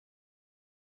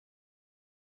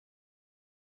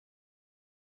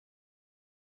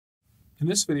In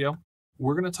this video,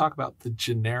 we're going to talk about the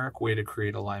generic way to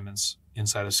create alignments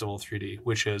inside of Civil3D,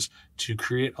 which is to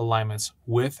create alignments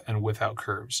with and without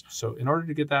curves. So in order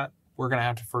to get that, we're going to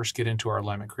have to first get into our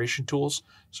alignment creation tools.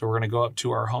 So we're going to go up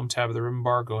to our home tab of the ribbon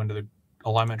bar, go into the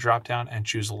alignment dropdown and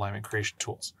choose alignment creation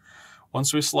tools.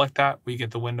 Once we select that, we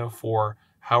get the window for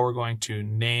how we're going to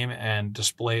name and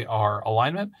display our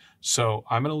alignment. So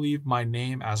I'm going to leave my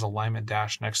name as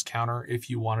alignment-next counter. If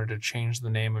you wanted to change the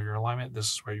name of your alignment,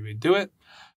 this is where you would do it.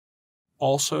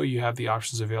 Also, you have the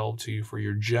options available to you for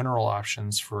your general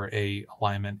options for a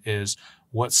alignment is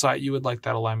what site you would like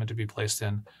that alignment to be placed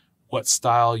in, what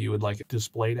style you would like it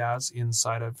displayed as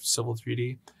inside of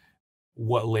Civil3D,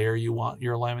 what layer you want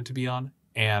your alignment to be on,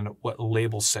 and what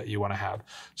label set you want to have.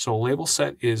 So a label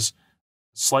set is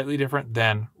slightly different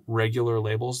than regular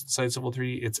labels inside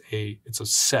Civil3D. It's a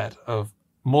set of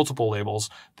multiple labels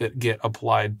that get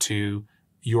applied to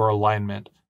your alignment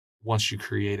once you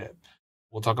create it.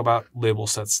 We'll talk about label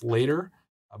sets later,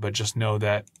 but just know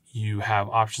that you have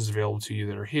options available to you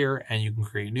that are here and you can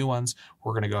create new ones.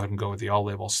 We're going to go ahead and go with the all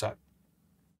label set.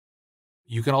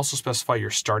 You can also specify your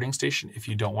starting station if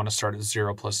you don't want to start at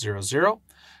 0 + 0, 0.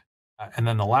 And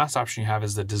then the last option you have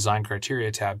is the design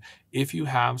criteria tab. If you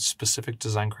have specific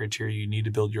design criteria you need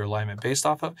to build your alignment based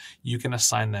off of, you can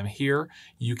assign them here.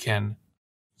 You can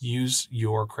use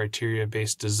your criteria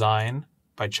based design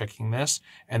by checking this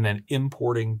and then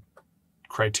importing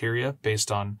criteria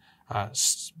based on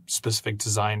specific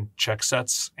design check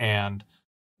sets and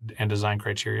design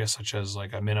criteria, such as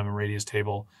like a minimum radius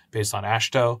table based on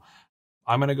AASHTO.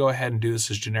 I'm going to go ahead and do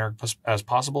this as generic as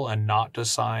possible and not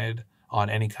decide on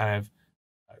any kind of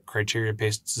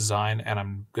criteria-based design, and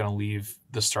I'm going to leave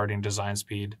the starting design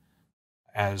speed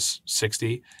as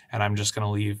 60, and I'm just going to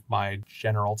leave my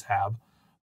general tab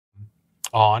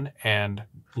on and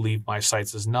leave my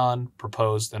sites as none,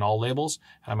 proposed, and all labels.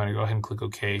 And I'm going to go ahead and click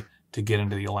OK to get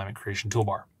into the alignment creation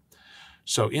toolbar.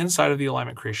 So inside of the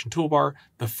alignment creation toolbar,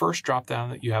 the first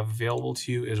dropdown that you have available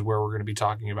to you is where we're going to be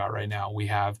talking about right now. We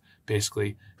have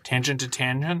basically tangent to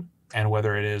tangent, and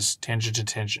whether it is tangent to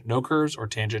tangent no curves or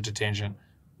tangent to tangent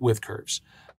with curves.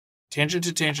 Tangent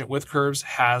to tangent with curves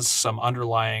has some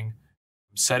underlying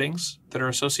settings that are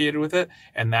associated with it,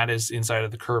 and that is inside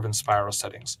of the curve and spiral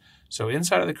settings. So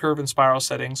inside of the curve and spiral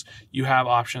settings, you have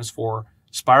options for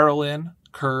spiral in,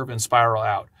 curve, and spiral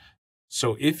out.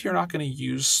 So if you're not going to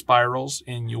use spirals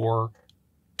in your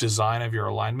design of your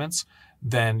alignments,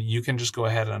 then you can just go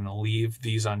ahead and leave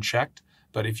these unchecked.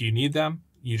 But if you need them,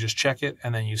 you just check it,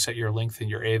 and then you set your length and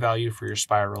your A value for your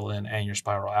spiral in and your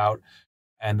spiral out.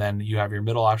 And then you have your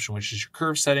middle option, which is your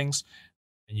curve settings,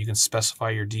 and you can specify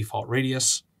your default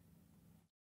radius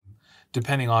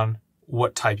depending on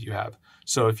what type you have.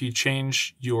 So if you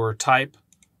change your type,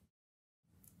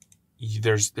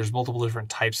 there's multiple different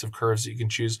types of curves that you can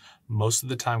choose. Most of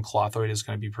the time, clothoid is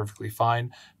going to be perfectly fine,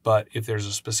 but if there's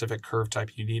a specific curve type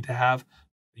you need to have,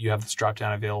 you have this drop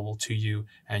down available to you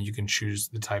and you can choose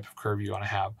the type of curve you want to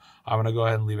have. I'm going to go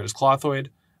ahead and leave it as clothoid.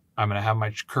 I'm going to have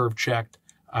my curve checked.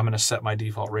 I'm going to set my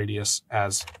default radius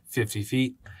as 50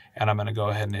 feet and I'm going to go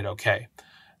ahead and hit OK.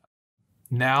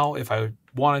 Now, if I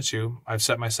wanted to, I've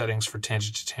set my settings for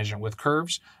tangent to tangent with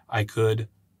curves. I could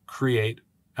create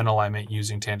an alignment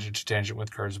using tangent to tangent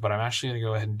with curves, but I'm actually going to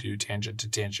go ahead and do tangent to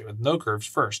tangent with no curves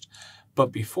first.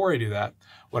 But before I do that,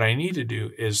 what I need to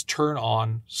do is turn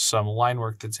on some line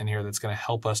work that's in here that's going to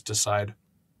help us decide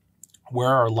where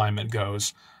our alignment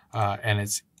goes. And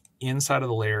it's inside of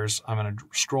the layers. I'm going to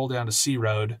scroll down to C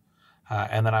road,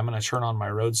 and then I'm going to turn on my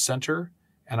road center,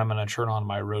 and I'm going to turn on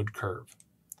my road curve.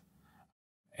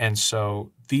 And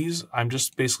so these, I'm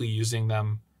just basically using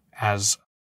them as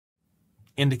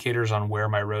indicators on where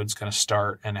my road's going to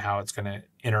start and how it's going to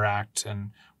interact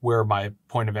and where my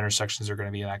point of intersections are going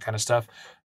to be and that kind of stuff.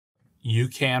 You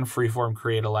can freeform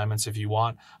create alignments if you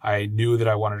want. I knew that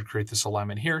I wanted to create this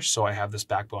alignment here, so I have this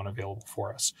backbone available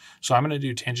for us. So I'm going to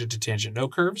do tangent to tangent no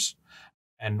curves.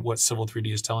 And what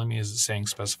Civil3D is telling me is it's saying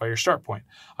specify your start point.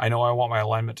 I know I want my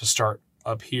alignment to start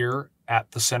up here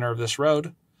at the center of this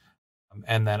road.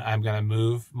 And then I'm going to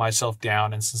move myself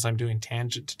down. And since I'm doing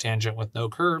tangent to tangent with no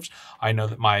curves, I know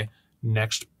that my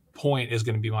next point is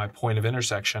going to be my point of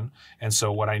intersection. And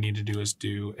so what I need to do is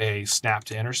do a snap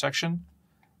to intersection.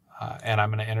 And I'm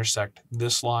going to intersect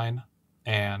this line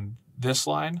and this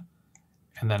line.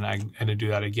 And then I'm going to do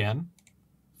that again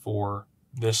for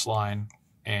this line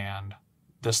and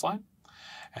this line.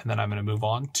 And then I'm going to move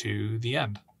on to the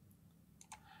end.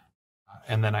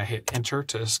 And then I hit enter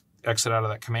to exit out of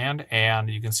that command, and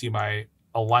you can see my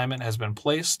alignment has been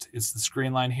placed. It's the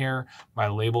screen line here. My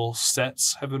label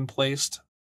sets have been placed.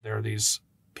 There are these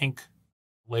pink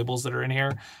labels that are in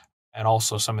here. And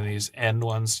also some of these end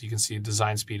ones, you can see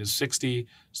design speed is 60,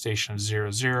 station is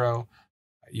 0, 0.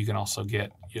 You can also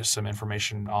get some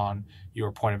information on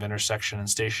your point of intersection and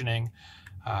stationing.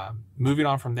 Moving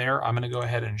on from there, I'm going to go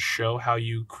ahead and show how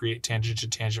you create tangent to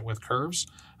tangent with curves,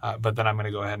 but then I'm going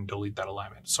to go ahead and delete that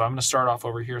alignment. So I'm going to start off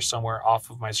over here somewhere off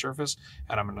of my surface,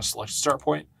 and I'm going to select start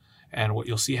point. And what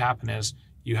you'll see happen is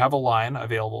you have a line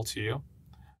available to you.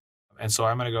 And so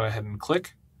I'm going to go ahead and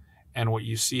click. And what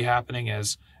you see happening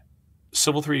is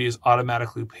Civil3D is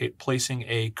automatically placing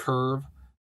a curve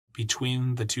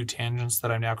between the two tangents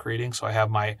that I'm now creating. So I have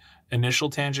my initial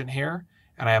tangent here,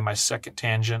 and I have my second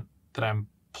tangent that I'm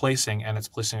placing, and it's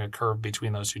placing a curve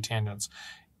between those two tangents.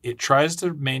 It tries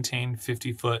to maintain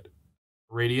 50-foot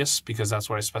radius because that's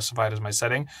what I specified as my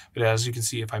setting. But as you can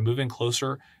see, if I move in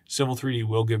closer, Civil3D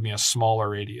will give me a smaller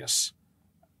radius.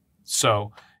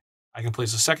 So I can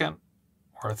place a second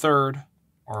or a third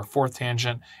or a fourth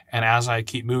tangent. And as I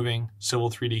keep moving,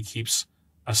 Civil3D keeps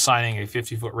assigning a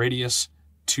 50-foot radius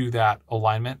to that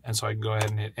alignment. And so I can go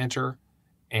ahead and hit enter,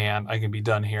 and I can be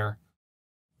done here.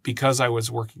 Because I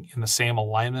was working in the same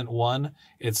alignment one,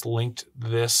 it's linked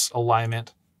this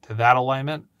alignment to that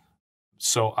alignment.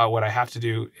 So what I have to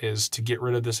do is to get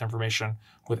rid of this information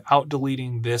without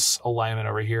deleting this alignment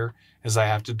over here is I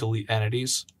have to delete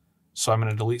entities. So I'm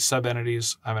going to delete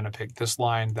sub-entities. I'm going to pick this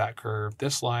line, that curve,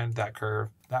 this line, that curve,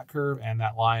 and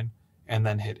that line, and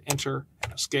then hit enter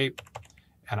and escape.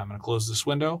 And I'm going to close this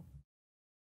window.